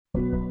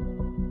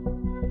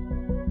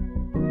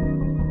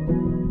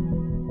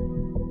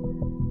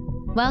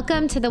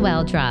Welcome to The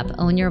Well Drop,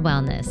 Own Your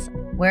Wellness.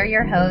 We're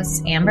your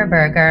hosts, Amber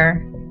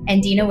Berger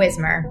and Dina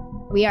Wismer.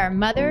 We are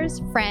mothers,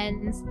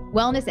 friends,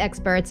 wellness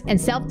experts, and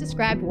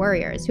self-described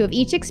warriors who have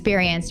each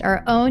experienced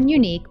our own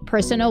unique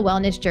personal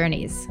wellness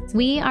journeys.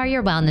 We are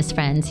your wellness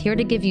friends, here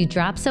to give you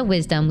drops of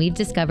wisdom we've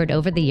discovered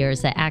over the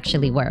years that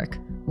actually work.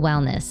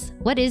 Wellness.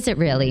 What is it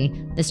really?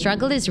 The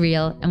struggle is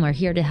real, and we're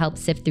here to help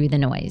sift through the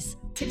noise.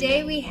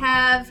 Today we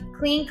have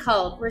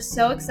Cleancult. We're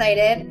so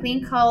excited.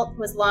 Cleancult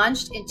was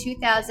launched in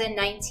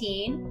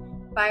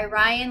 2019 by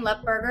Ryan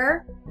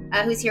Lupberger,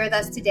 who's here with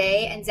us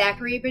today, and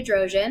Zachary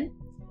Bedrosian.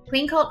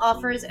 Cleancult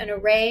offers an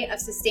array of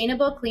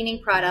sustainable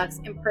cleaning products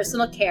and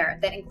personal care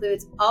that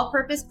includes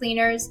all-purpose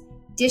cleaners,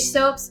 dish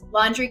soaps,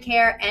 laundry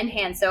care, and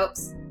hand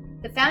soaps.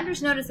 The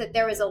founders noticed that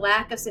there was a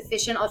lack of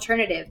sufficient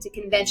alternative to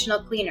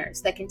conventional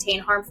cleaners that contain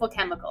harmful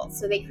chemicals,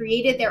 so they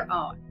created their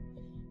own.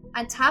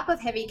 On top of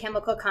heavy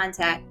chemical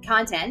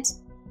content,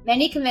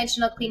 many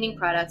conventional cleaning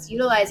products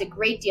utilize a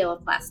great deal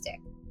of plastic.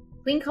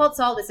 Cleancult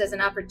saw this as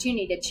an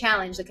opportunity to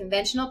challenge the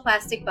conventional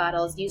plastic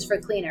bottles used for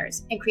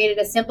cleaners and created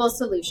a simple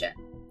solution: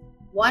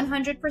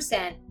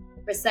 100%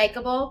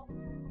 recyclable,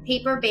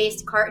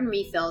 paper-based carton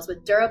refills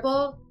with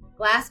durable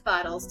glass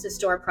bottles to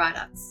store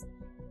products.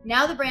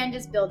 Now the brand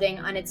is building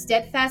on its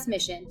steadfast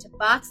mission to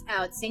box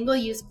out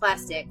single-use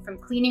plastic from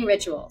cleaning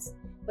rituals,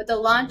 with the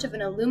launch of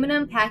an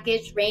aluminum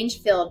package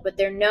range filled with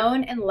their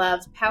known and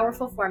loved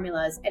powerful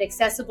formulas at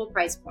accessible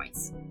price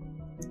points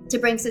to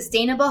bring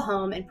sustainable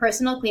home and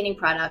personal cleaning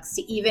products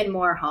to even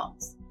more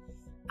homes.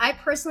 I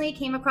personally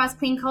came across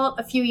Cleancult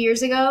a few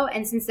years ago,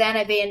 and since then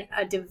I've been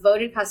a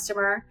devoted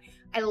customer.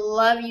 I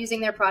love using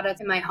their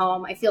products in my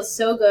home. I feel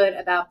so good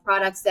about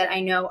products that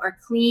I know are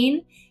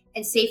clean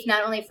and safe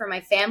not only for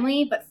my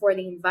family, but for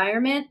the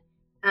environment.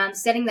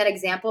 Setting that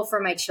example for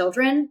my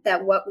children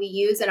that what we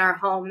use in our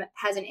home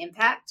has an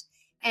impact,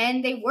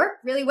 and they work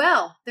really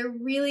well. They're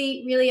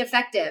really, really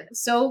effective.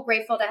 So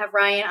grateful to have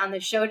Ryan on the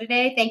show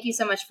today. Thank you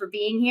so much for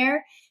being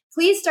here.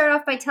 Please start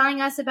off by telling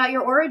us about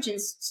your origin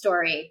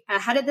story.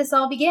 How did this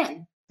all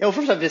begin? Well,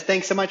 first off, just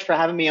thanks so much for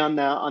having me on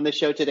the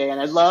show today, and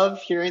I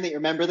love hearing that you're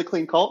a member of the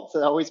Cleancult. So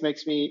that always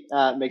makes me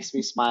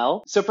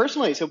smile. So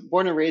personally,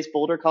 born and raised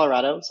Boulder,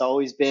 Colorado. So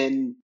always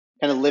been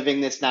kind of living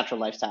this natural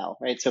lifestyle,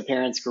 right? So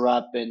parents grew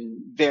up and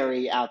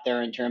very out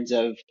there in terms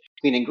of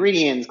clean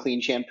ingredients,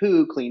 clean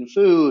shampoo, clean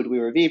food. We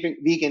were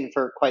vegan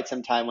for quite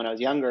some time when I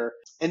was younger,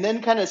 and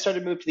then kind of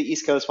started to move to the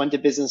East Coast, went to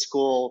business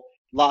school,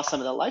 lost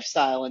some of that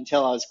lifestyle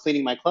until I was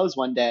cleaning my clothes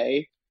one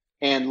day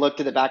and looked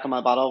at the back of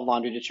my bottle of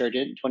laundry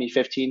detergent in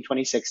 2015,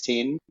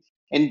 2016,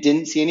 and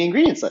didn't see any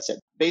ingredients listed.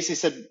 Basically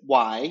said,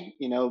 why?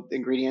 The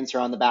ingredients are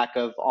on the back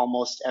of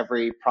almost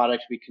every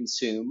product we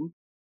consume.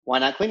 Why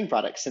not cleaning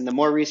products? And the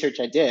more research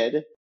I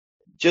did,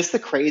 just the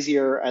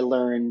crazier I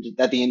learned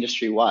that the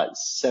industry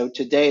was. So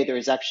today, there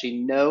is actually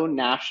no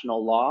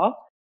national law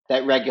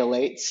that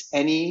regulates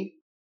any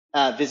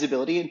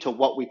visibility into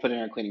what we put in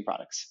our cleaning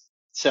products.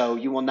 So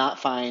you will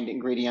not find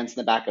ingredients in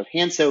the back of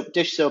hand soap,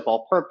 dish soap,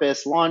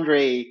 all-purpose,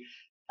 laundry,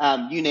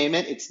 you name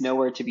it, it's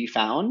nowhere to be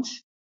found.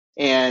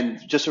 And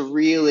just a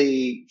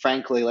really,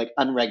 frankly,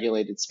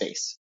 unregulated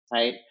space,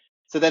 right?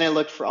 So then I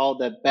looked for all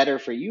the better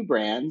for you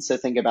brands. So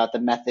think about the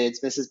Methods,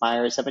 Mrs.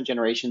 Meyer's, 7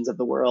 Generations of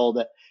the world,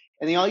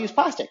 and they all use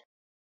plastic.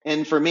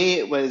 And for me,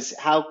 it was,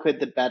 how could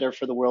the better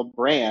for the world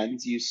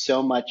brands use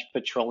so much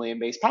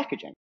petroleum-based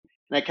packaging?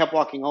 And I kept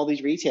walking all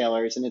these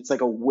retailers, and it's like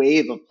a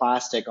wave of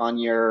plastic on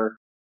your,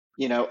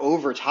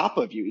 over top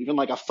of you, even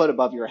like a foot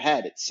above your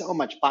head. It's so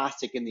much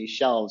plastic in these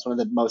shelves. One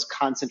of the most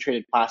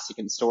concentrated plastic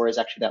in stores is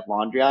actually that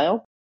laundry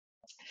aisle.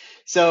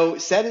 So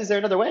said, is there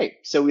another way?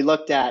 So we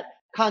looked at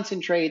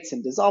concentrates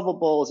and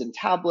dissolvables and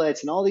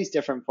tablets and all these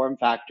different form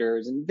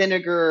factors and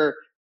vinegar,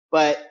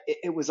 but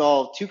it was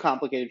all too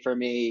complicated for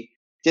me,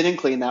 didn't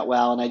clean that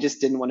well, and I just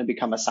didn't want to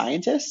become a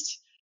scientist.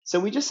 So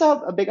we just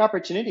saw a big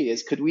opportunity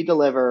is, could we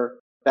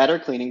deliver better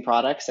cleaning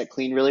products that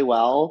clean really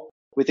well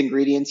with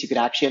ingredients you could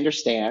actually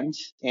understand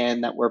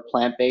and that were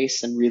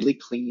plant-based and really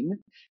clean,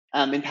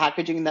 and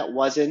packaging that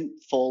wasn't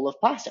full of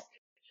plastic.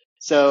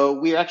 So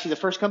we are actually the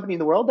first company in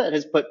the world that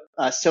has put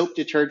soap,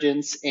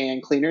 detergents,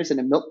 and cleaners in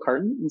a milk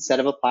carton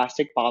instead of a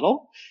plastic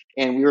bottle.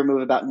 And we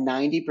remove about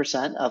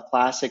 90% of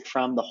plastic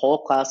from the whole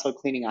classical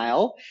cleaning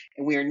aisle.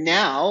 And we are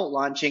now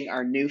launching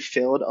our new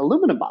filled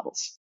aluminum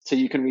bottles. So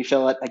you can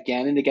refill it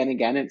again and again and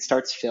again, and it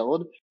starts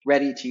filled,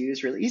 ready to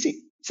use, really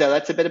easy. So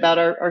that's a bit about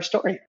our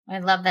story. I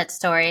love that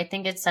story. I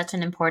think it's such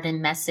an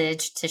important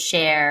message to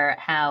share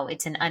how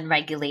it's an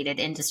unregulated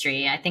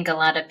industry. I think a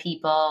lot of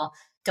people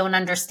don't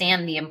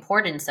understand the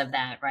importance of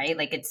that, right?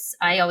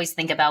 I always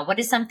think about what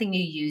is something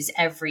you use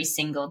every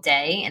single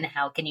day and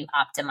how can you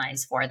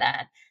optimize for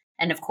that?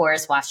 And of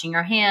course, washing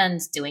your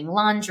hands, doing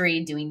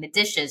laundry, doing the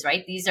dishes,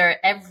 right? These are,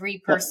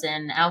 every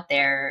person out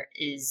there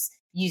is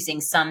using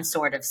some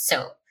sort of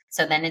soap.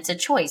 So then it's a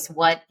choice.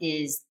 What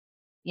is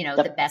the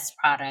Yep. best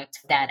product,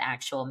 that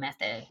actual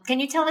method. Can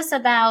you tell us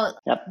about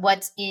Yep.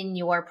 what's in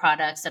your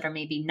products that are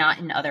maybe not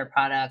in other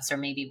products, or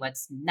maybe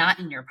what's not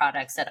in your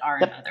products that are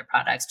in Yep. other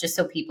products, just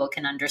so people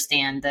can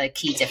understand the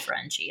key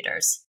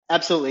differentiators?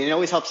 Absolutely. And it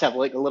always helps to have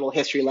like a little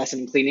history lesson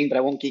in cleaning, but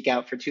I won't geek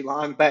out for too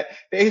long. But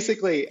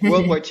basically,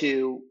 World War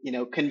II,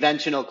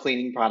 conventional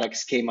cleaning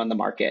products came on the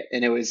market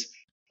and it was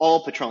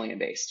all petroleum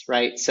based,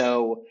 right?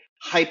 So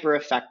hyper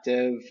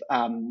effective,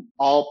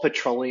 all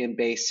petroleum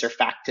based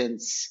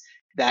surfactants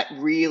that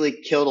really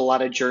killed a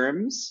lot of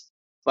germs,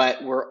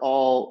 but were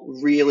all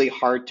really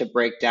hard to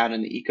break down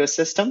in the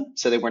ecosystem.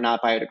 So they were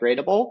not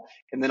biodegradable.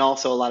 And then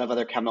also a lot of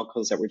other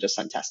chemicals that were just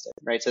untested,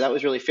 right? So that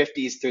was really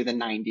 50s through the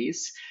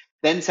 90s.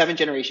 Then seventh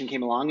generation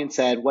came along and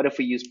said, what if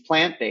we use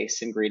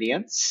plant-based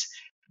ingredients,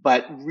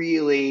 but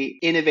really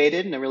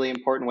innovated in a really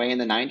important way in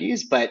the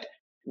 90s, but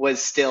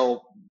was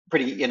still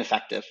pretty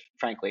ineffective,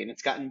 frankly. And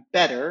it's gotten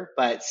better,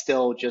 but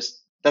still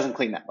just doesn't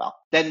clean that well.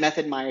 Then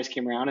Method Myers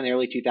came around in the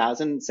early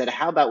 2000s and said,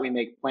 how about we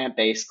make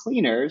plant-based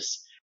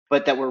cleaners,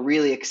 but that were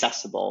really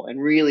accessible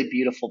and really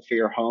beautiful for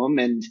your home,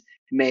 and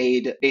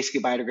made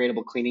basically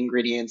biodegradable cleaning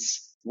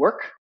ingredients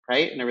work,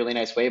 right, in a really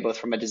nice way, both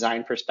from a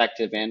design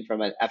perspective and from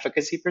an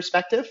efficacy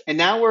perspective. And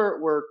now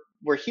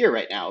we're here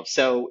right now.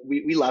 So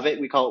we love it.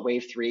 We call it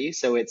Wave 3.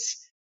 So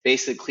it's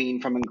basically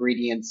clean from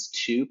ingredients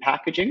to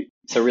packaging.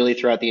 So really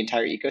throughout the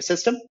entire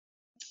ecosystem.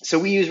 So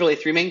we use really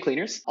three main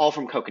cleaners, all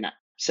from coconut.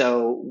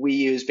 So we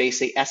use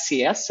basically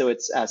SCS, so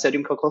it's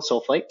sodium cocoa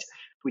sulfate.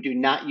 We do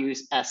not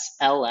use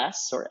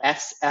SLS or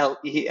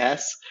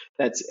SLES.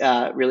 That's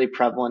really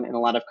prevalent in a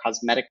lot of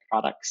cosmetic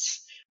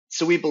products.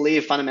 So we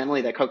believe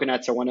fundamentally that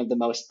coconuts are one of the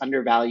most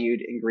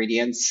undervalued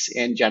ingredients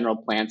in general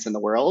plants in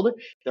the world.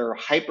 They're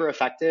hyper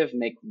effective,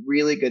 make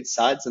really good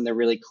suds, and they're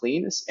really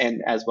clean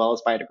and as well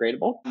as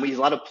biodegradable. We use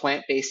a lot of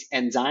plant-based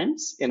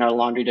enzymes in our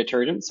laundry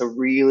detergent, so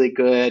really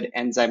good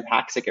enzyme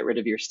packs that get rid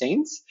of your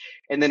stains.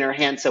 And then our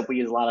hand soap, we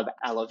use a lot of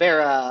aloe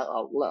vera,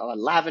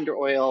 lavender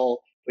oil,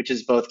 which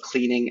is both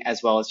cleaning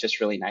as well as just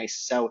really nice.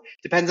 So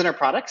depends on our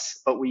products,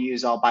 but we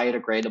use all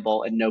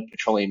biodegradable and no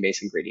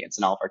petroleum-based ingredients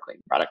in all of our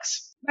cleaning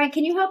products. Right.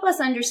 Can you help us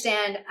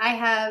understand? I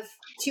have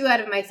 2 out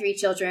of my 3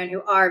 children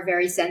who are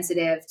very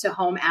sensitive to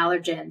home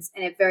allergens,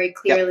 and it very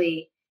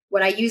clearly,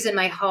 what I use in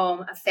my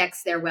home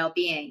affects their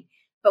well-being.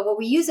 But what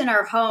we use in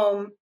our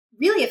home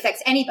really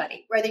affects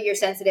anybody, whether you're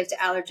sensitive to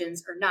allergens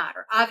or not,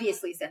 or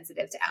obviously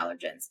sensitive to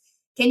allergens.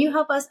 Can you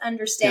help us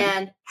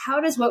understand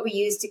how does what we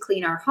use to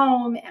clean our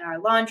home and our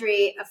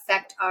laundry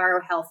affect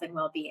our health and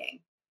well-being?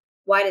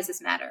 Why does this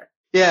matter?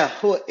 Yeah,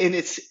 well, and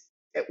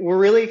we're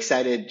really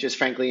excited, just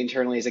frankly,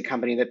 internally as a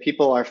company, that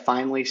people are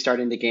finally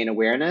starting to gain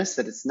awareness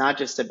that it's not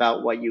just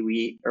about what you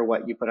eat or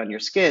what you put on your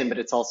skin, but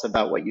it's also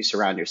about what you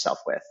surround yourself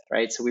with,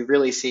 right? So we've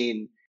really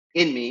seen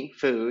in me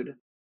food,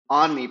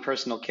 on me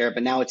personal care,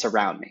 but now it's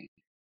around me.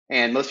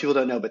 And most people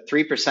don't know, but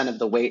 3% of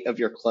the weight of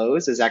your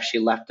clothes is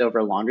actually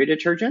leftover laundry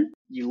detergent.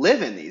 You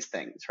live in these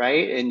things,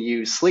 right? And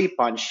you sleep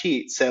on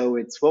sheets. So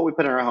it's what we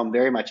put in our home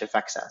very much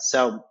affects us.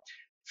 So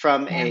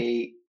from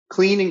a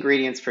clean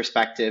ingredients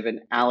perspective and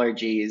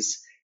allergies,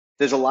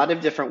 there's a lot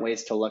of different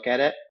ways to look at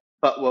it.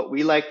 But what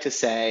we like to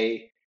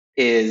say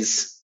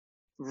is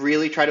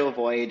really try to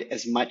avoid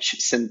as much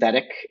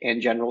synthetic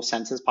and general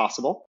scents as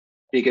possible,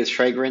 because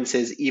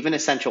fragrances, even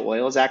essential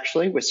oils,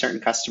 actually, with certain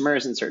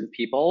customers and certain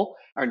people,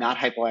 are not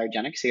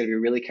hypoallergenic. So you gotta be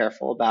really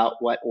careful about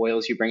what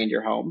oils you bring into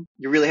your home.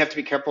 You really have to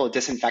be careful of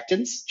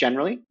disinfectants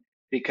generally,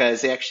 because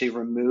they actually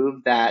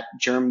remove that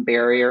germ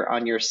barrier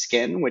on your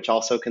skin, which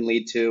also can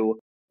lead to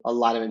a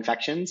lot of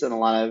infections and a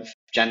lot of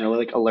generally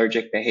like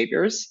allergic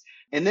behaviors.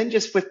 And then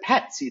just with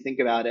pets, you think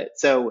about it.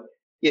 So,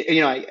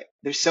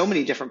 there's so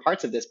many different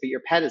parts of this, but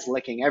your pet is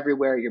licking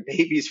everywhere. Your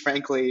babies,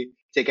 frankly,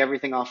 take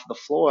everything off the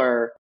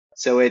floor.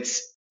 So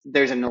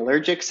there's an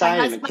allergic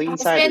side and a clean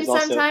side. There's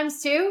also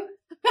sometimes too.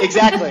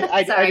 Exactly.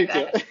 I Sorry, do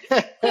too.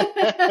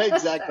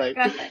 Exactly.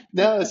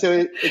 No, so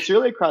it's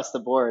really across the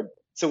board.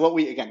 So what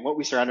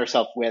we surround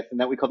ourselves with, and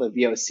that we call the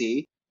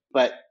VOC,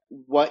 but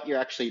what you're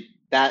actually,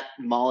 that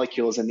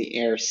molecules in the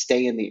air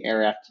stay in the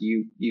air after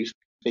you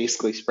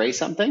basically spray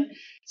something.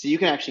 So you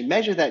can actually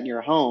measure that in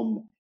your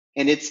home,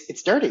 and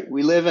it's dirty.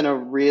 We live in a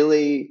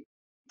really,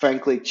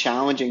 frankly,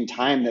 challenging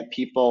time that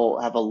people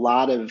have a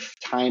lot of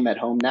time at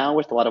home now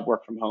with a lot of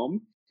work from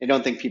home. I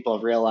don't think people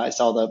have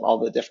realized all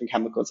the different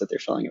chemicals that they're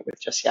filling it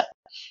with just yet.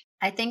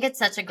 I think it's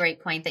such a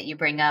great point that you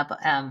bring up.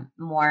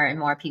 More and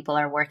more people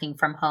are working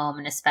from home,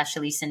 and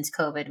especially since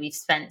COVID, we've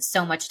spent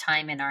so much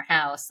time in our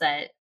house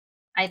that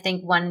I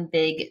think one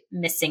big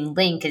missing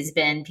link has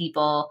been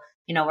people,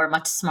 we're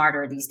much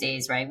smarter these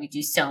days, right? We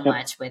do so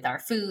much with our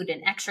food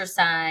and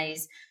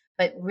exercise,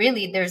 but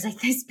really there's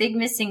like this big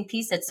missing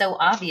piece that's so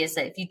obvious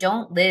that if you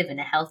don't live in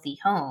a healthy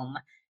home,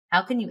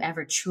 how can you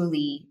ever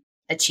truly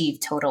achieve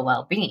total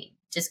well-being?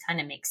 Just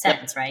kind of makes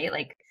sense, right?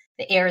 Like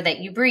the air that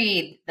you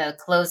breathe, the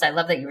clothes. I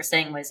love that you were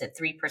saying was it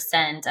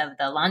 3% of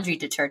the laundry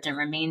detergent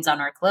remains on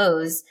our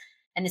clothes.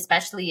 And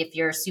especially if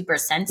you're super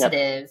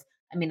sensitive,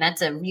 I mean,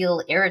 that's a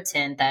real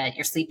irritant that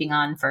you're sleeping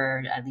on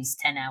for at least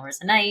 10 hours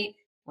a night.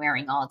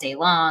 wearing all day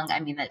long. I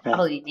mean, that Yeah.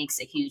 probably makes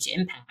a huge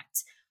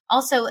impact.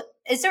 Also,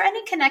 is there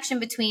any connection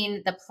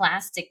between the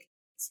plastic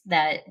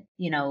that,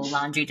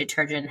 laundry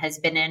detergent has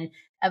been in,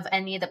 of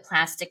any of the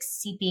plastics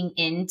seeping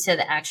into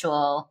the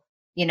actual,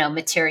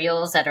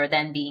 materials that are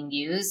then being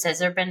used? Has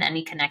there been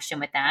any connection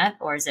with that?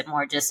 Or is it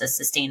more just a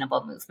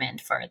sustainable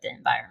movement for the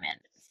environment?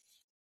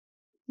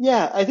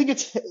 Yeah, I think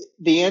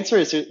the answer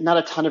is not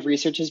a ton of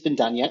research has been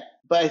done yet,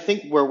 but I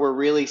think where we're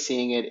really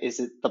seeing it is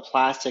the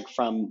plastic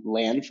from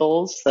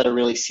landfills that are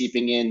really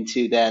seeping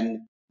into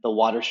then the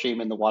water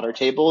stream and the water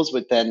tables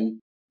would then,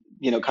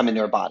 come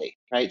into our body,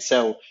 right?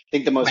 So I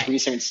think the most Right.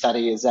 recent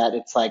study is that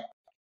it's like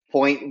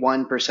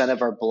 0.1%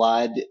 of our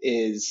blood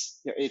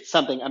it's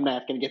something, I'm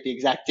not going to get the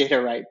exact data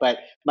right, but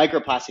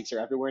microplastics are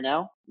everywhere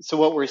now. So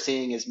what we're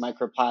seeing is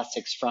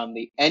microplastics from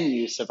the end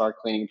use of our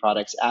cleaning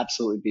products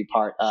absolutely be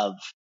part of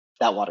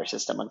that water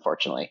system,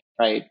 unfortunately,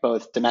 right?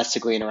 Both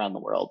domestically and around the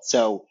world.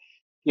 So,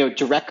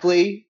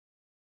 directly,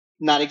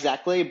 not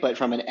exactly, but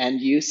from an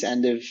end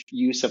of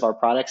use of our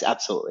products,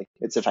 absolutely,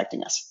 it's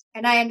affecting us.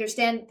 And I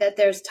understand that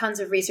there's tons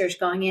of research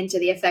going into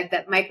the effect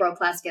that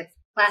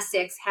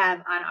plastics have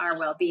on our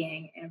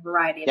well-being in a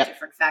variety of Yep.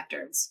 different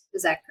factors.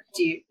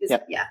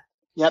 Yep. Yeah.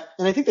 Yep.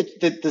 And I think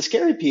that the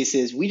scary piece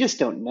is we just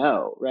don't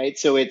know, right?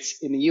 So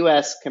it's in the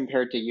US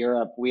compared to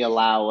Europe, we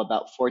allow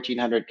about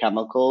 1,400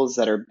 chemicals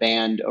that are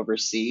banned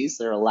overseas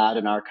that are allowed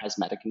in our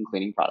cosmetic and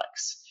cleaning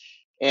products.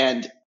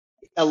 And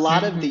a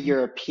lot of the Mhm.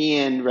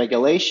 European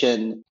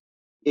regulation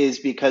is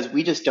because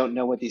we just don't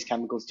know what these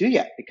chemicals do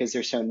yet because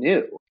they're so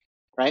new,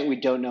 right? We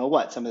don't know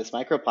what some of these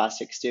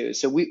microplastics do.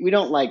 So we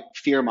don't like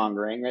fear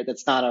mongering, right?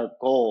 That's not our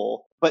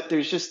goal. But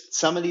there's just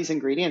some of these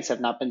ingredients have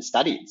not been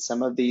studied.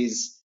 Some of the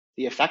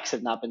effects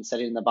have not been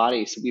studied in the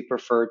body. So we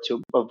prefer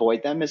to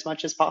avoid them as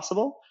much as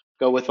possible.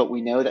 Go with what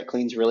we know that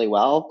cleans really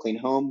well, clean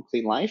home,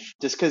 clean life,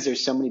 just because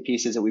there's so many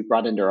pieces that we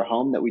brought into our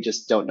home that we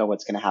just don't know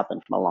what's going to happen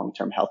from a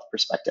long-term health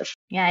perspective.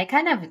 Yeah, I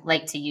kind of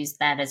like to use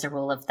that as a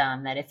rule of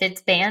thumb that if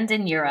it's banned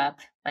in Europe,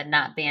 but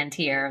not banned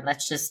here,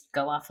 let's just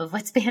go off of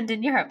what's banned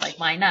in Europe. Like,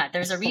 why not?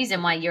 There's a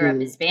reason why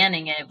Europe is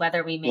banning it,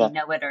 whether we may Yeah.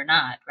 know it or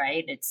not,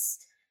 right?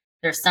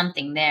 There's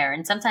something there.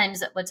 And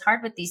sometimes what's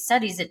hard with these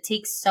studies, it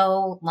takes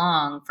so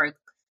long for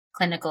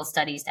clinical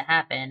studies to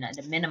happen. At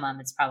a minimum,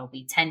 it's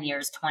probably 10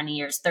 years, 20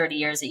 years, 30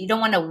 years. You don't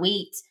want to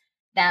wait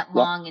that Yep.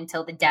 long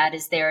until the data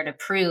is there to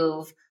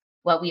prove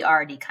what we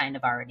already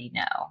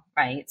know,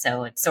 right?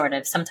 So it's sort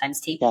of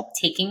sometimes Yep.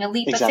 taking a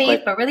leap Exactly. of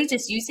faith, but really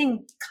just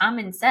using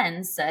common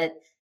sense that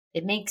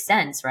it makes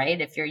sense,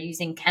 right? If you're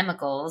using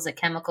chemicals, a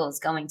chemical is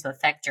going to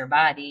affect your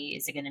body.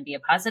 Is it going to be a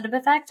positive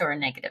effect or a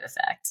negative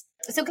effect?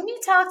 So can you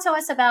talk to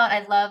us about,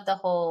 I love the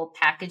whole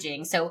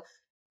packaging. So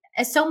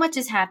as so much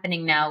is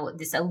happening now,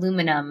 this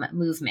aluminum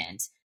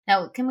movement.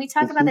 Now, can we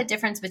talk about the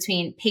difference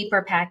between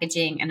paper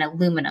packaging and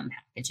aluminum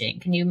packaging?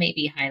 Can you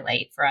maybe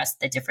highlight for us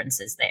the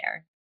differences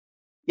there?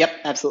 Yep,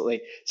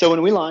 absolutely. So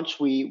when we launched,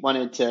 we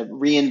wanted to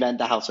reinvent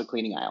the household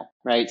cleaning aisle,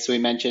 right? So we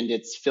mentioned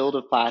it's filled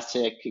with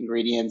plastic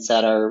ingredients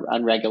that are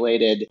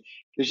unregulated.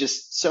 There's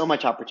just so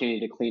much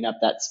opportunity to clean up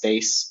that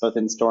space, both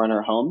in store and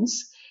our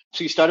homes.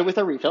 So we started with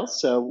our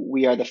refills. So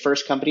we are the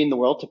first company in the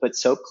world to put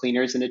soap,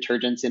 cleaners, and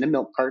detergents in a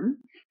milk carton.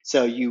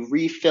 So you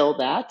refill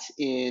that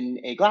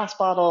in a glass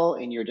bottle,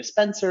 in your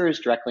dispensers,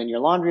 directly in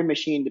your laundry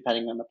machine,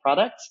 depending on the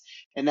product.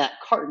 And that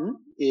carton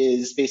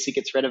basically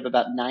gets rid of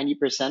about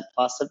 90%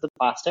 plus of the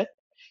plastic,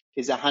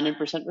 is 100%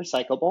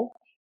 recyclable,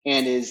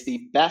 and is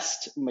the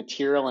best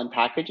material and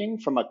packaging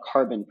from a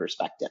carbon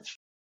perspective.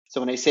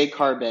 So when I say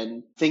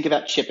carbon, think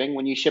about shipping.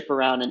 When you ship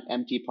around an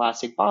empty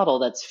plastic bottle,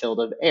 that's filled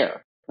with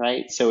air,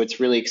 right? So it's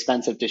really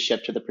expensive to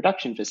ship to the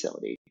production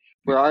facility.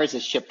 Where ours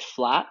is shipped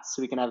flat,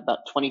 so we can have about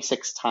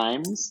 26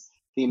 times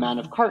the amount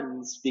of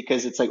cartons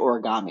because it's like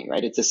origami,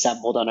 right? It's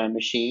assembled on our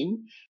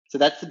machine. So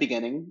that's the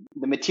beginning.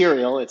 The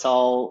material, it's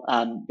all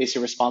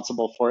basically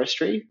responsible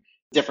forestry.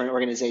 Different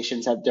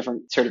organizations have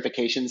different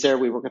certifications there.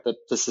 We work with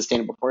the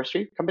Sustainable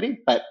Forestry Company,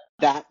 but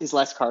that is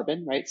less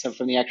carbon, right? So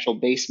from the actual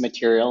base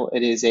material,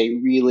 it is a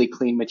really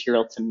clean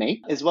material to make,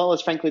 as well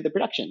as frankly, the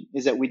production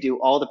is that we do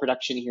all the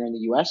production here in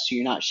the US. So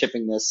you're not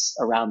shipping this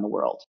around the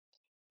world,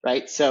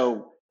 right?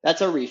 So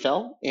that's our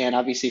refill, and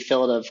obviously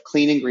fill it of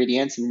clean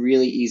ingredients and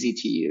really easy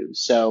to use.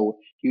 So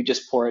you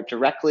just pour it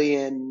directly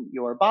in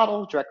your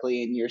bottle,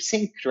 directly in your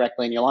sink,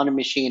 directly in your laundry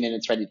machine, and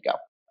it's ready to go.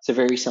 So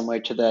very similar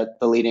to the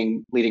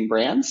leading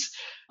brands.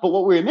 But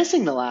what we were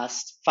missing the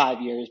last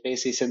 5 years,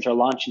 basically since our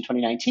launch in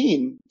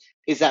 2019,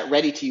 is that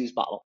ready to use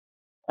bottle,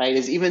 right?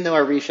 Is even though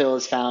our refill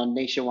is found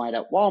nationwide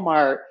at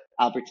Walmart,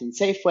 Albertsons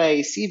Safeway,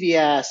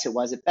 CVS, it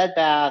was at Bed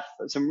Bath,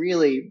 some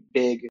really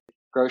big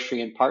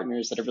grocery and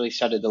partners that have really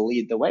started to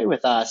lead the way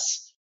with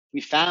us, we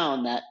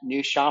found that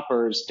new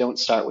shoppers don't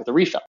start with a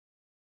refill,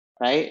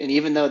 right? And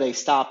even though they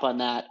stop on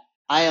that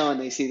aisle and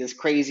they see this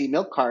crazy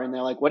milk carton,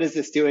 they're like, what is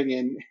this doing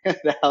in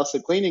the house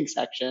of cleaning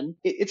section?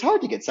 It's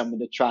hard to get someone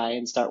to try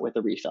and start with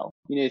a refill.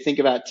 Think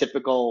about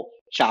typical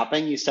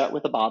shopping. You start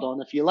with a bottle,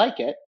 and if you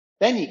like it,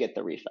 then you get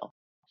the refill.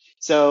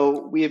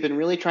 So we have been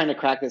really trying to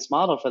crack this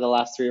model for the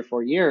last 3 or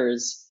 4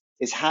 years,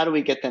 is how do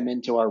we get them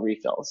into our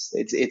refills?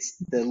 It's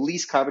the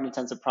least carbon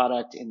intensive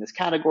product in this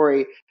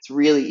category. It's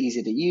really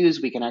easy to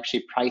use. We can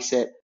actually price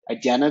it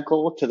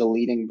identical to the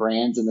leading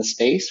brands in the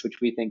space, which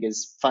we think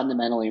is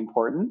fundamentally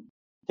important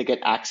to get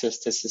access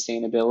to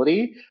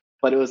sustainability.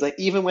 But it was like,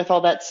 even with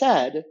all that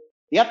said,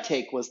 the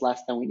uptake was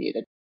less than we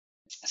needed.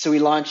 So we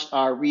launched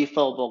our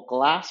refillable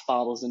glass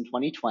bottles in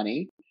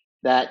 2020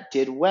 that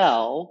did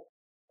well,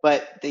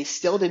 but they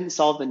still didn't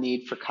solve the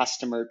need for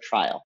customer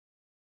trial.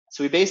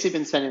 So we've basically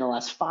been spending the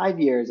last 5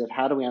 years of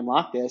how do we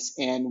unlock this,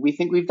 and we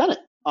think we've done it.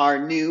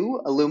 Our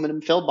new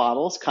aluminum filled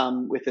bottles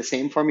come with the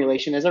same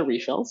formulation as our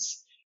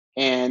refills,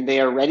 and they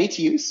are ready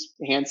to use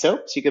hand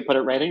soap. So you could put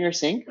it right in your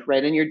sink,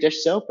 right in your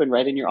dish soap, and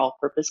right in your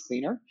all-purpose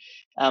cleaner.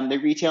 They're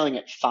retailing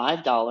at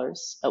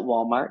 $5 at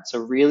Walmart, so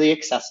really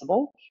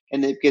accessible,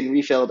 and they've been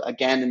refilled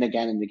again and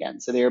again and again.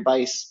 So they are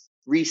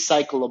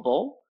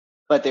recyclable,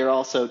 but they're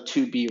also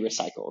to be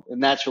recycled.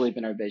 And that's really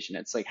been our vision.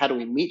 It's like, how do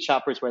we meet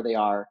shoppers where they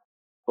are,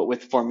 but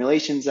with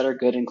formulations that are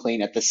good and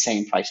clean at the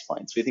same price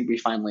points? We think we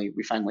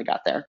finally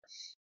got there.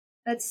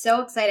 That's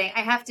so exciting.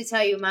 I have to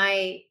tell you,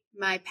 my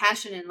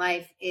passion in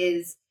life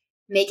is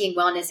making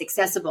wellness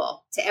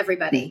accessible to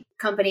everybody.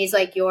 Mm-hmm. Companies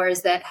like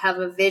yours that have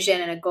a vision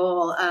and a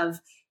goal of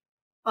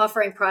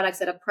offering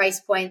products at a price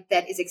point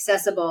that is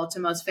accessible to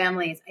most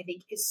families, I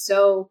think is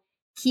so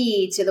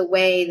key to the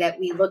way that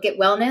we look at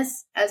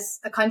wellness as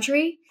a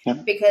country. Yeah.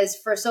 Because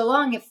for so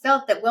long, it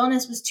felt that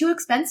wellness was too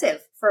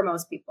expensive for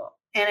most people.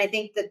 And I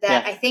think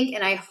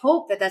I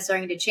hope that that's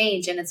starting to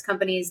change. And it's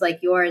companies like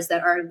yours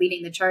that are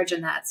leading the charge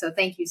in that. So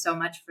thank you so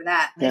much for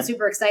that. Yeah. I'm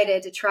super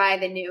excited to try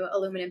the new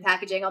aluminum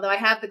packaging, although I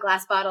have the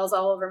glass bottles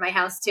all over my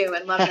house too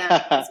and love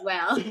them as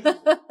well.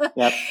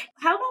 Yep.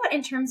 How about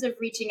in terms of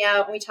reaching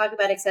out, when we talk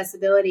about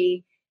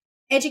accessibility,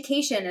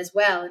 education as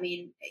well? I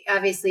mean,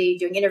 obviously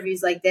doing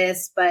interviews like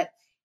this, but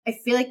I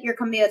feel like you're a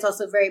company that's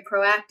also very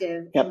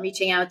proactive in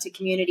reaching out to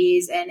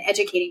communities and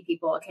educating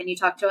people. Can you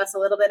talk to us a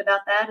little bit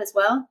about that as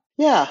well?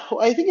 Yeah,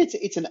 I think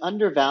it's an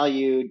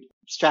undervalued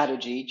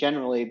strategy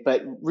generally,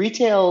 but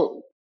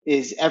retail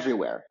is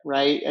everywhere,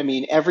 right? I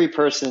mean, every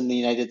person in the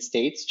United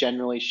States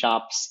generally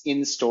shops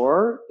in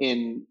store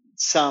in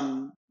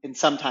some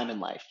time in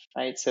life,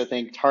 right? So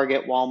think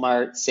Target,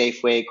 Walmart,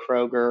 Safeway,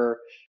 Kroger,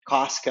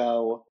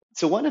 Costco.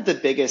 So one of the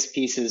biggest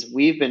pieces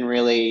we've been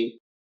really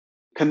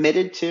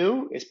committed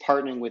to is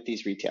partnering with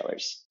these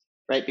retailers,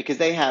 right? Because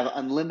they have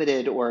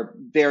unlimited or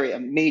a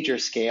major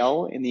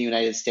scale in the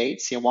United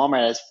States. You know,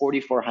 Walmart has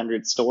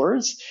 4,400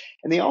 stores,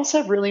 and they also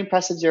have really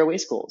impressive zero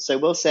waste goals. So I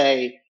will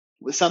say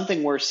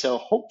something we're so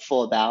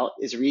hopeful about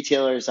is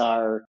retailers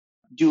are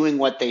doing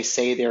what they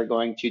say they're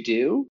going to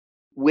do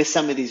with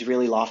some of these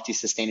really lofty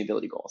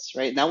sustainability goals,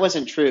 right? And that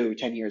wasn't true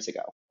 10 years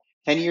ago.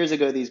 10 years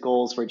ago, these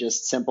goals were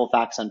just simple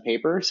facts on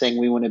paper saying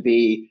we want to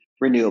be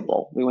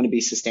renewable, we want to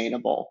be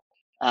sustainable.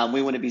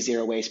 We want to be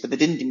zero waste, but that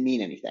didn't mean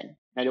anything.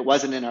 Right? It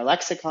wasn't in our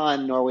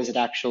lexicon, nor was it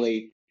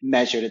actually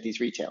measured at these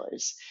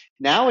retailers.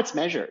 Now it's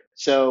measured.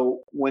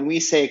 So when we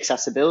say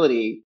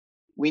accessibility,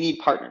 we need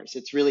partners.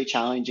 It's really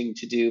challenging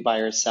to do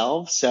by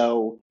ourselves.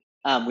 So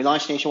we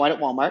launched nationwide at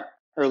Walmart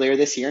earlier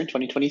this year in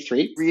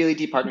 2023. Really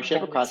deep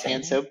partnership across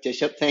hand soap, dish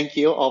soap, thank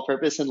you, all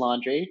purpose and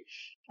laundry.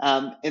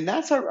 And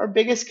that's our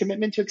biggest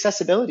commitment to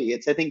accessibility.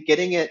 It's, I think,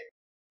 getting it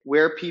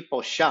where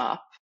people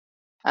shop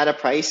at a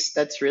price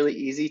that's really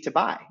easy to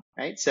buy,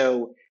 right?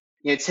 So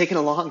it's taken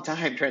a long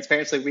time.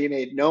 Transparently, we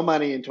made no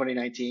money in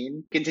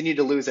 2019, continued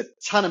to lose a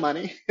ton of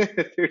money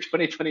through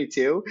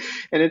 2022.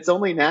 And it's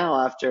only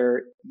now,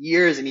 after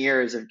years and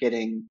years of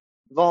getting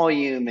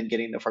volume and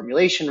getting the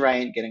formulation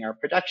right, getting our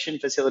production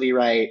facility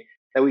right,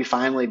 that we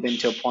finally been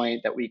to a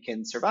point that we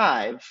can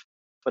survive,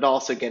 but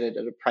also get it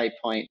at a price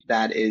point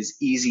that is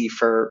easy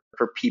for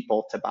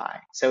people to buy.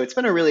 So it's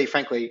been a really,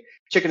 frankly,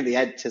 chicken of the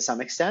egg to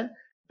some extent.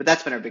 But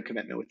that's been our big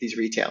commitment with these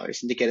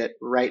retailers, and to get it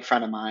right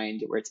front of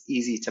mind where it's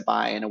easy to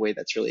buy in a way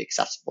that's really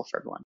accessible for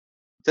everyone.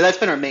 So that's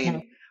been our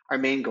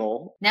main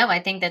goal. No,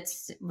 I think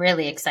that's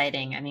really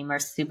exciting. I mean, we're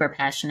super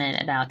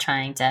passionate about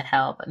trying to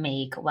help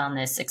make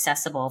wellness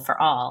accessible for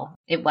all.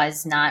 It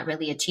was not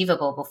really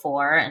achievable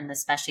before, and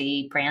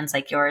especially brands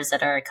like yours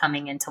that are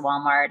coming into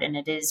Walmart. And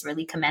it is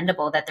really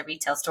commendable that the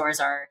retail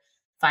stores are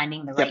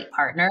finding the right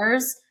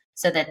partners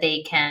so that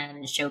they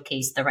can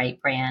showcase the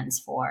right brands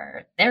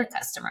for their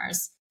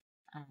customers.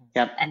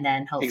 And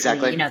then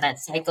hopefully, that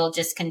cycle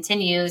just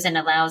continues and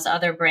allows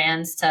other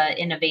brands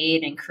to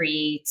innovate and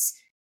create,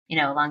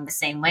 along the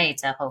same way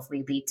to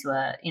hopefully lead to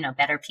a,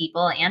 better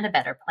people and a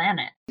better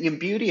planet. In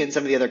beauty and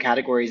some of the other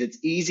categories, it's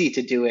easy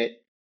to do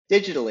it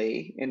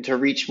digitally and to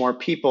reach more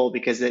people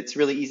because it's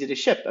really easy to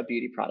ship a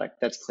beauty product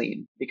that's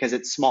clean because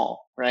it's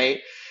small, right?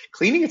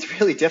 Cleaning, it's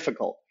really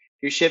difficult.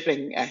 You're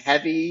shipping a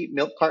heavy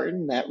milk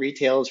carton that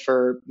retails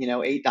for,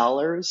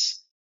 $8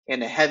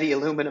 and a heavy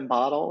aluminum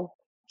bottle.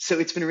 So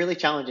it's been really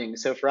challenging.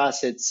 So for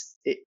us, it's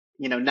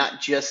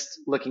not just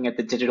looking at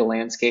the digital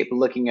landscape,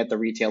 looking at the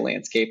retail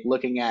landscape,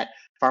 looking at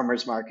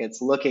farmers markets,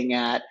 looking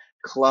at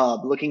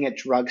club, looking at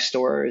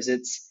drugstores.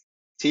 It's,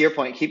 to your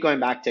point, keep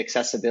going back to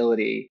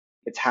accessibility.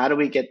 It's how do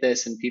we get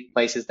this in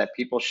places that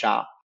people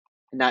shop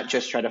and not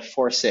just try to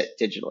force it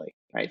digitally,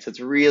 right? So it's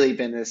really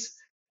been this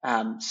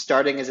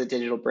starting as a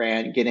digital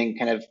brand, getting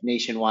kind of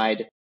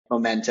nationwide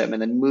momentum,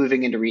 and then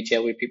moving into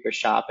retail where people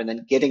shop, and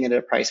then getting it at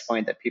a price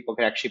point that people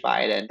can actually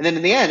buy it in. And then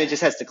in the end, it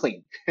just has to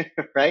clean,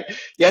 right?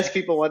 Yes,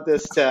 people want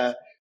this to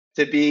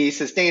be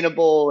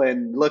sustainable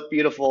and look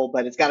beautiful,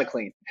 but it's got to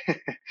clean.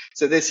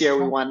 So this year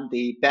we won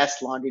the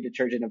best laundry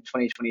detergent of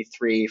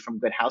 2023 from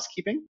Good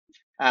Housekeeping.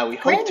 We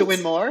hope to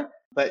win more,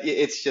 but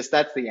it's just,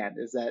 that's the end,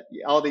 is that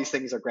all these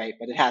things are great,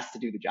 but it has to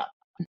do the job.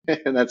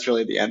 And that's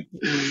really the end.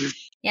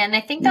 Yeah, and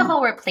I think the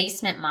whole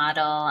replacement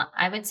model,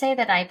 I would say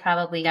that I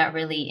probably got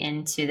really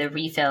into the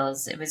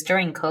refills. It was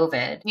during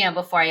COVID.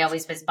 Before I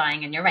always was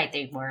buying, and you're right,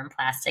 they were in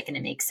plastic, and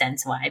it makes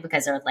sense why,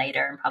 because they're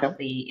lighter and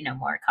probably,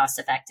 more cost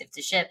effective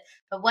to ship.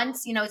 But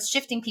once, it's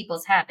shifting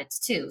people's habits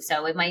too.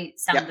 So it might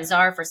sound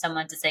bizarre for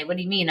someone to say, what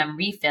do you mean I'm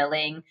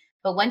refilling?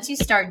 But once you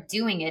start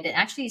doing it, it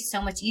actually is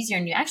so much easier,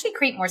 and you actually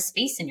create more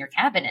space in your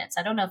cabinets.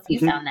 I don't know if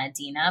you found that,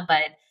 Dina,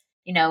 but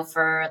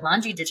for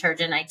laundry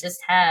detergent, I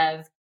just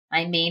have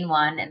my main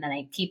one, and then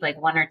I keep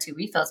like one or two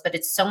refills, but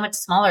it's so much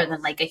smaller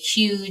than like a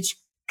huge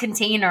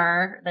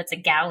container that's a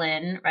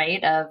gallon,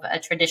 right, of a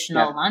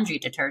traditional laundry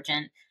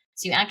detergent.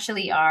 So you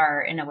actually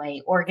are, in a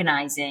way,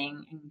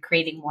 organizing and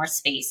creating more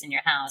space in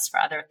your house for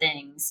other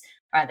things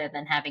rather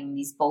than having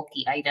these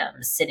bulky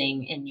items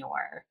sitting in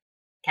your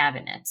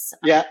cabinets.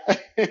 Yeah.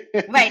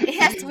 Right.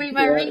 Yes,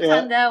 Marie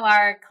Kondo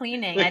are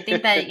cleaning. I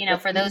think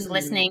that, for those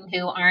listening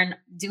who aren't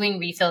doing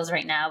refills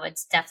right now,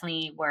 it's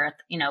definitely worth,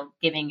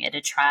 giving it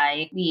a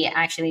try. We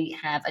actually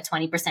have a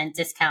 20%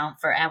 discount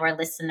for our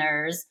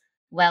listeners,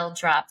 Well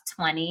Drop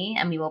 20,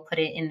 and we will put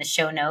it in the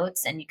show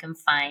notes, and you can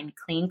find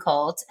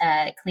Cleancult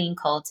at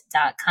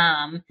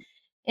cleancult.com.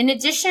 In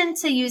addition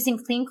to using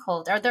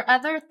Cleancult, are there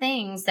other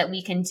things that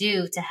we can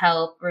do to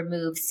help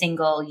remove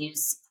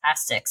single-use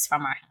plastics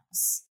from our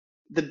house?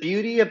 The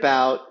beauty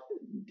about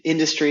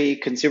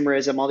industry,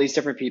 consumerism, all these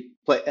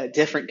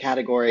different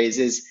categories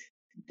is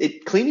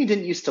cleaning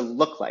didn't used to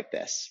look like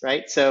this,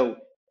 right? So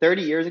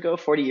 30 years ago,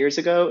 40 years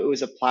ago, it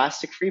was a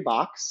plastic-free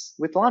box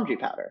with laundry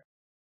powder,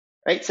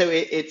 right? So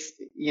it's,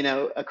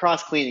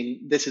 across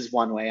cleaning, this is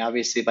one way,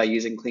 obviously, by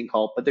using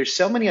Cleancult, but there's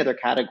so many other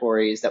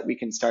categories that we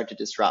can start to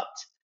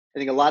disrupt. I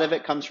think a lot of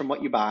it comes from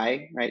what you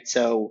buy, right?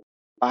 So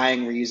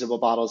buying reusable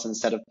bottles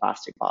instead of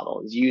plastic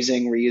bottles,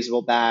 using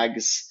reusable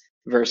bags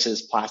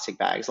versus plastic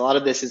bags. A lot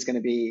of this is going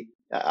to be,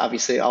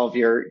 obviously, all of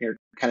your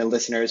kind of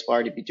listeners will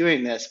already be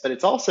doing this, but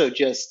it's also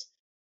just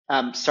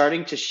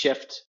starting to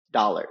shift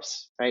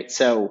dollars, right?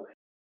 So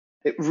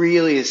it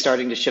really is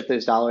starting to shift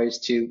those dollars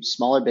to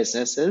smaller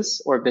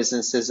businesses or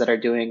businesses that are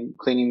doing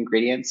cleaning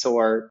ingredients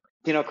or,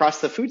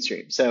 across the food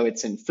stream. So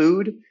it's in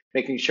food,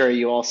 making sure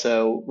you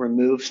also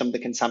remove some of the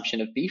consumption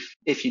of beef.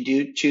 If you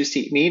do choose to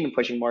eat meat, and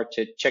pushing more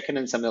to chicken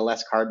and some of the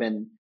less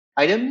carbon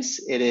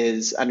items, it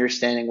is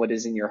understanding what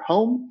is in your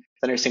home,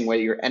 understanding where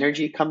your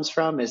energy comes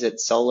from. Is it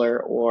solar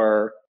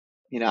or,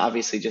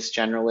 obviously just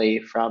generally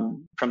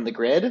from the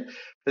grid?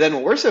 But then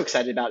what we're so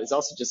excited about is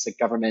also just like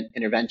government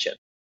intervention.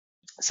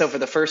 So for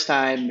the first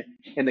time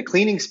in the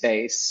cleaning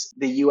space,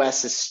 the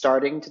US is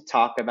starting to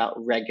talk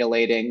about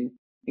regulating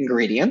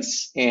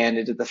ingredients. And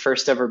it is the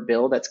first ever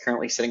bill that's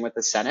currently sitting with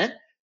the Senate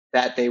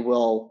that they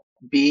will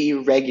be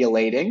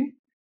regulating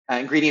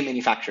ingredient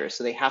manufacturers.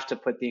 So they have to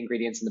put the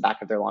ingredients in the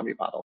back of their laundry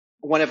bottle.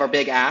 One of our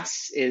big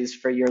asks is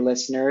for your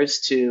listeners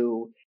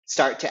to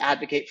start to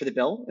advocate for the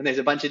bill. And there's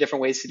a bunch of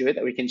different ways to do it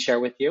that we can share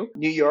with you.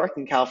 New York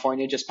and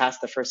California just passed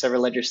the first ever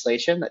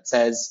legislation that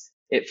says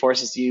it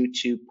forces you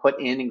to put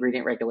in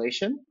ingredient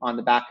regulation on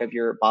the back of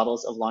your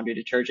bottles of laundry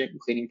detergent and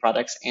cleaning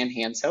products and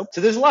hand soap.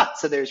 So there's a lot.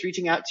 So there's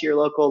reaching out to your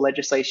local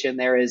legislation.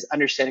 There is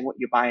understanding what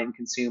you buy and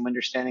consume,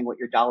 understanding what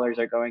your dollars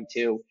are going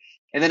to.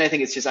 And then I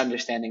think it's just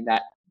understanding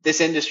that this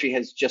industry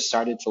has just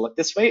started to look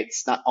this way.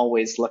 It's not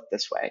always looked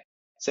this way.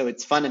 So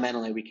it's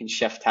fundamentally, we can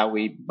shift how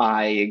we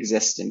buy,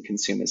 exist, and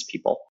consume as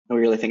people. And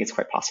we really think it's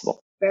quite possible.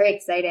 Very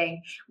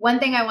exciting. One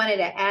thing I wanted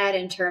to add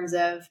in terms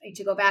of,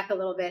 to go back a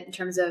little bit in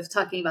terms of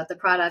talking about the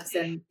products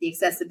and the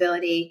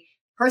accessibility.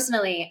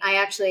 Personally,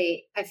 I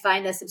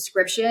find the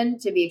subscription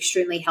to be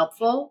extremely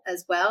helpful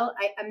as well.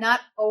 I'm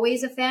not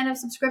always a fan of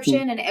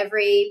subscription in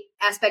every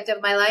aspect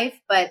of my life,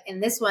 but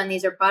in this one,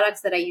 these are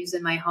products that I use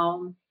in my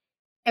home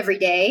every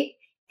day.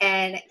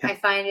 And I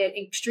find it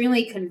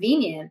extremely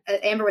convenient.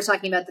 Amber was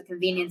talking about the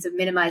convenience of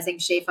minimizing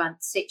space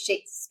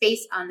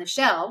on the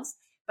shelves,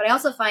 but I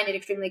also find it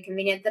extremely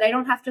convenient that I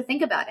don't have to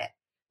think about it.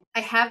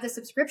 I have the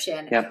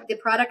subscription. Yeah. The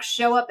products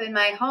show up in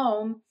my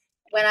home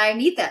when I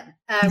need them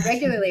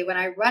regularly. When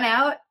I run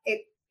out,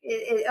 it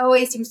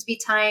always seems to be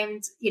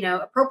timed,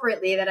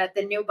 appropriately that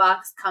the new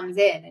box comes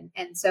in.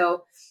 And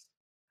so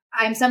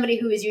I'm somebody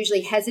who is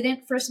usually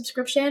hesitant for a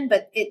subscription,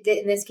 but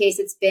in this case,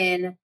 it's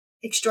been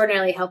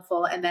extraordinarily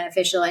helpful and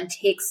beneficial and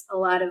takes a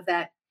lot of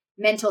that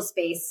mental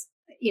space,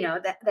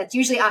 that's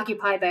usually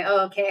occupied by,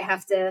 I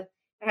have to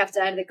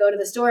either go to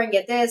the store and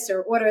get this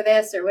or order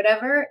this or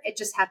whatever. It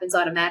just happens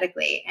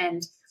automatically.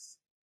 And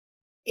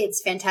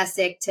it's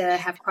fantastic to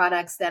have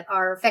products that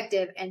are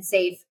effective and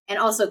safe and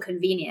also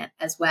convenient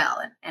as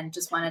well. And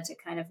just wanted to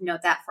kind of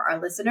note that for our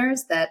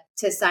listeners, that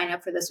to sign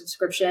up for the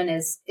subscription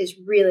is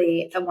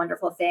really a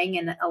wonderful thing,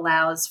 and it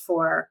allows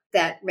for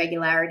that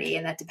regularity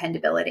and that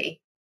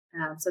dependability.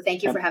 So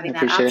thank you for having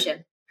that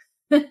option.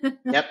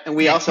 Yep. And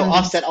we also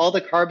offset all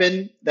the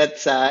carbon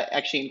that's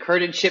actually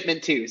incurred in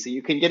shipment too. So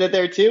you can get it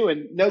there too,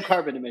 and no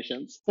carbon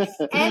emissions.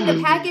 And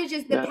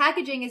the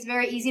packaging is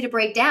very easy to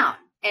break down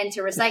and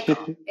to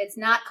recycle. It's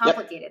not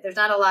complicated. There's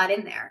not a lot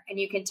in there. And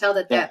you can tell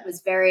that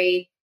was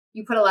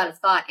you put a lot of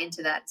thought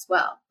into that as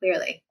well,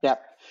 clearly. Yeah.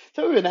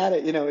 So we've been at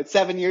it, it's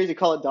 7 years. You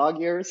call it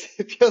dog years.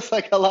 It feels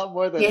like a lot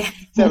more than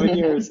 7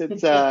 years.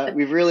 It's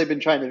we've really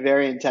been trying to be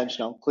very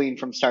intentional, clean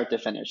from start to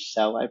finish.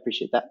 So I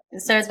appreciate that.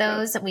 So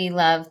we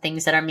love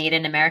things that are made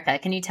in America.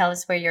 Can you tell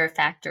us where your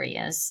factory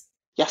is?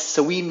 Yes.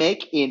 So we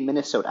make in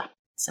Minnesota.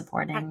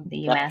 Supporting the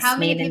U.S. How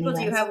many people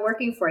do you have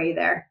working for you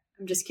there?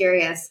 I'm just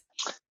curious.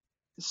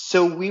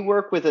 So we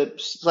work with a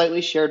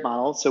slightly shared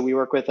model. So we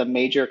work with a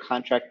major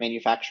contract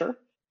manufacturer,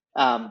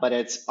 but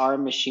it's our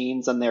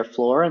machines on their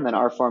floor and then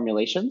our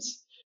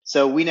formulations.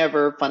 So we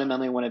never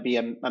fundamentally want to be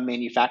a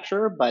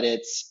manufacturer, but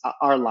it's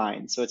our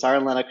line. So it's our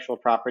intellectual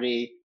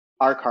property,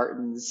 our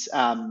cartons,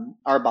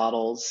 our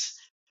bottles,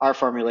 our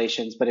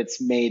formulations, but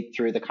it's made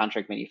through the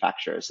contract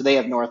manufacturer. So they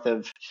have north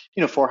of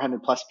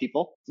 400 plus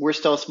people. We're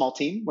still a small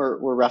team.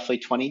 We're roughly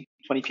 20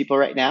 people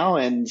right now,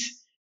 and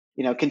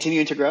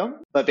continuing to grow,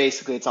 but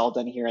basically it's all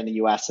done here in the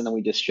US, and then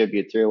we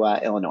distribute through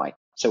Illinois.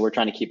 So we're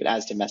trying to keep it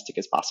as domestic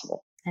as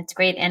possible. That's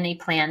great. Any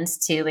plans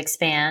to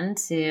expand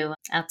to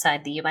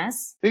outside the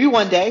US? Maybe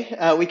one day.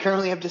 We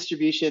currently have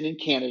distribution in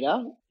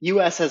Canada.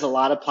 US has a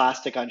lot of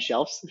plastic on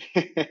shelves.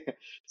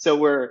 So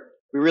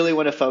we really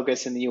want to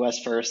focus in the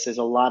US first. There's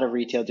a lot of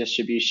retail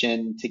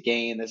distribution to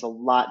gain. There's a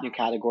lot new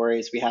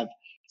categories. We have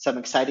some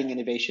exciting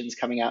innovations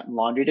coming out in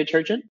laundry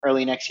detergent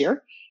early next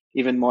year,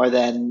 even more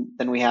than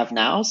we have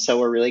now. So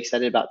we're really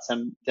excited about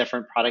some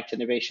different product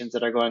innovations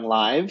that are going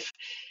live.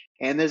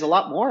 And there's a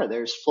lot more.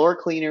 There's floor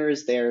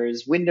cleaners,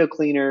 there's window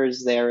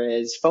cleaners, there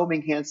is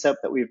foaming hand soap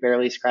that we've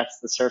barely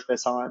scratched the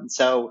surface on.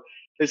 So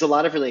there's a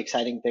lot of really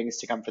exciting things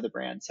to come for the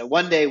brand. So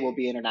one day we'll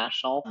be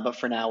international, but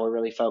for now we're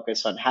really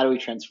focused on how do we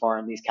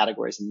transform these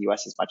categories in the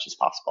US as much as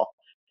possible.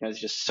 There's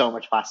just so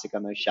much plastic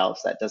on those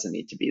shelves that doesn't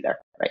need to be there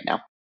right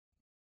now.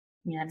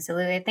 Yeah,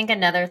 absolutely. I think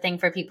another thing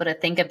for people to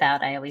think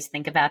about, I always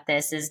think about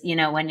this, is,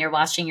 when you're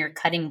washing your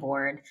cutting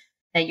board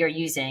that you're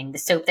using, the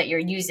soap that you're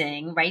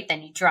using, right?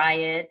 Then you dry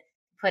it,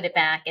 put it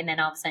back, and then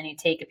all of a sudden you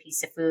take a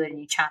piece of food and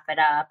you chop it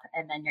up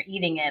and then you're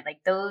eating it. Like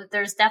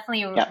there's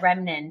definitely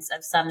remnants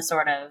of some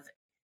sort of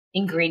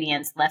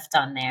ingredients left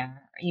on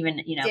there.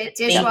 Even,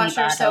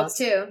 dishwasher soap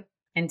too.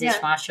 And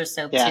dishwasher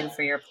soap too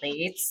for your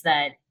plates.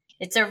 That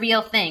it's a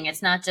real thing.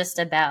 It's not just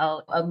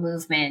about a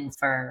movement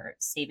for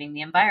saving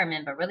the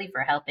environment, but really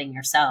for helping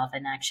yourself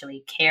and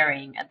actually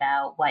caring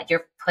about what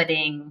you're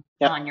putting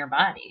on your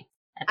body.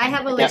 I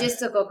have a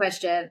logistical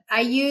question.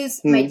 I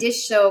use my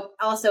dish soap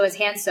also as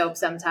hand soap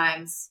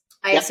sometimes.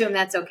 I assume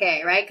that's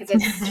okay, right? Because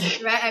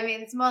it's right. I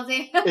mean, it's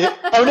multi. No.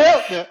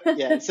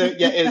 Yeah. So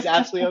it is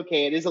absolutely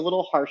okay. It is a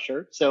little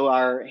harsher. So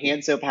our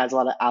hand soap has a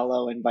lot of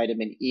aloe and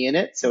vitamin E in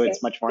it, so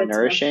it's much more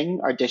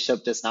nourishing. Our dish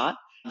soap does not.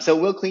 So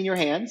we'll clean your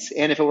hands,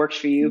 and if it works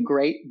for you,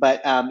 great.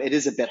 But it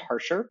is a bit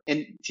harsher.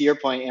 And to your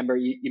point, Amber,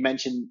 you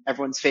mentioned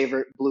everyone's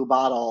favorite blue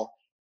bottle.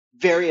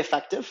 Very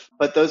effective,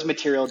 but those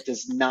materials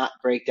does not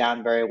break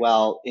down very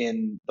well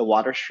in the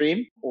water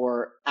stream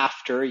or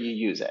after you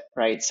use it,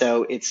 right?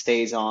 So it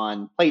stays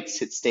on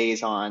plates, it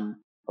stays on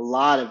a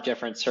lot of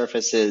different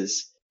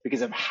surfaces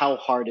because of how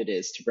hard it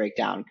is to break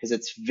down, because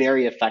it's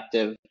very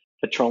effective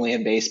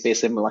petroleum-based,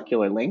 basically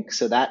molecular link.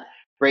 So that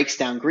breaks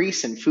down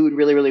grease and food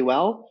really, really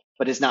well,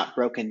 but is not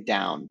broken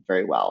down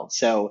very well.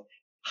 So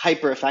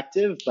hyper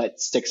effective, but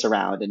sticks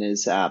around and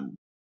is,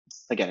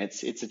 again,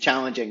 it's a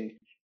challenging.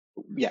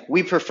 Yeah,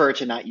 we prefer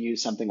to not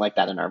use something like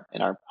that in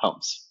our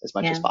homes as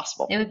much as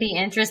possible. It would be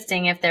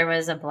interesting if there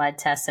was a blood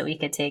test that we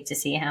could take to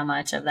see how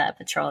much of that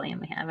petroleum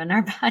we have in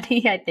our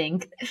body. I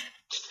think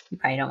you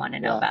probably don't want to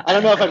know about that. I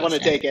don't know if I'd want to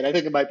take it. I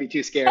think it might be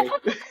too scary.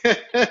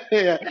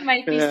 It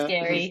might be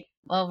scary.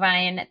 Well,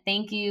 Ryan,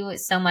 thank you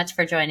so much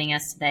for joining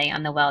us today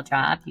on The Well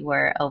Drop. You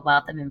were a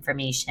wealth of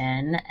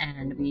information,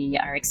 and we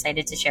are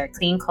excited to share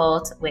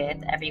Cleancult with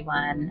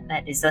everyone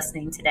that is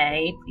listening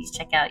today. Please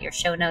check out your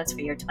show notes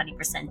for your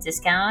 20%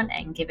 discount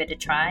and give it a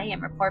try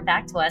and report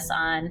back to us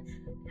on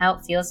how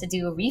it feels to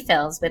do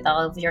refills with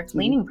all of your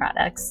cleaning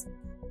products.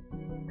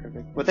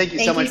 Perfect. Well, thank you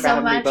so much for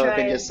having me both, Ryan,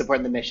 and just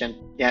supporting the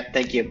mission. Yeah,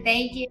 thank you.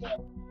 Thank you.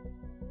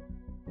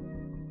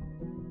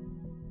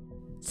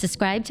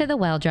 Subscribe to The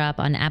Well Drop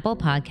on Apple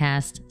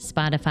Podcasts,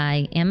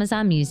 Spotify,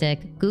 Amazon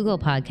Music, Google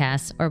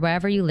Podcasts, or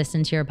wherever you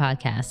listen to your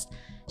podcast.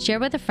 Share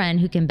with a friend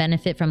who can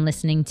benefit from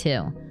listening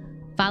too.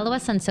 Follow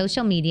us on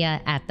social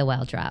media at The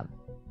Well Drop.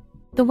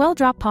 The Well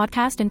Drop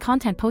podcast and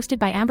content posted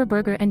by Amber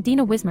Berger and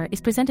Dina Wismer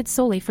is presented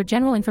solely for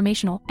general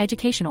informational,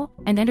 educational,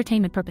 and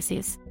entertainment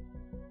purposes.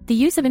 The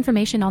use of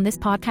information on this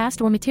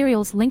podcast or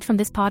materials linked from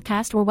this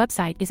podcast or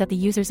website is at the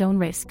user's own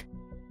risk.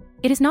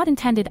 It is not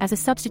intended as a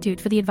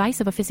substitute for the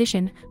advice of a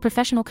physician,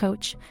 professional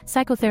coach,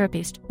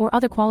 psychotherapist, or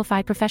other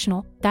qualified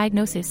professional,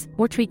 diagnosis,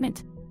 or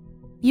treatment.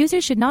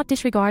 Users should not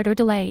disregard or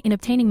delay in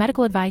obtaining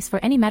medical advice for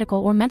any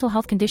medical or mental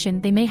health condition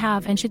they may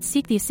have and should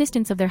seek the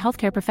assistance of their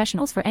healthcare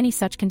professionals for any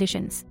such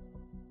conditions.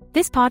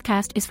 This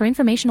podcast is for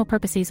informational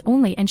purposes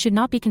only and should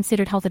not be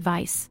considered health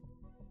advice.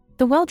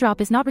 The Well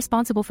Drop is not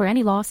responsible for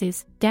any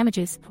losses,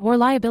 damages, or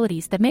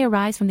liabilities that may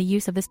arise from the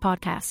use of this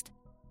podcast.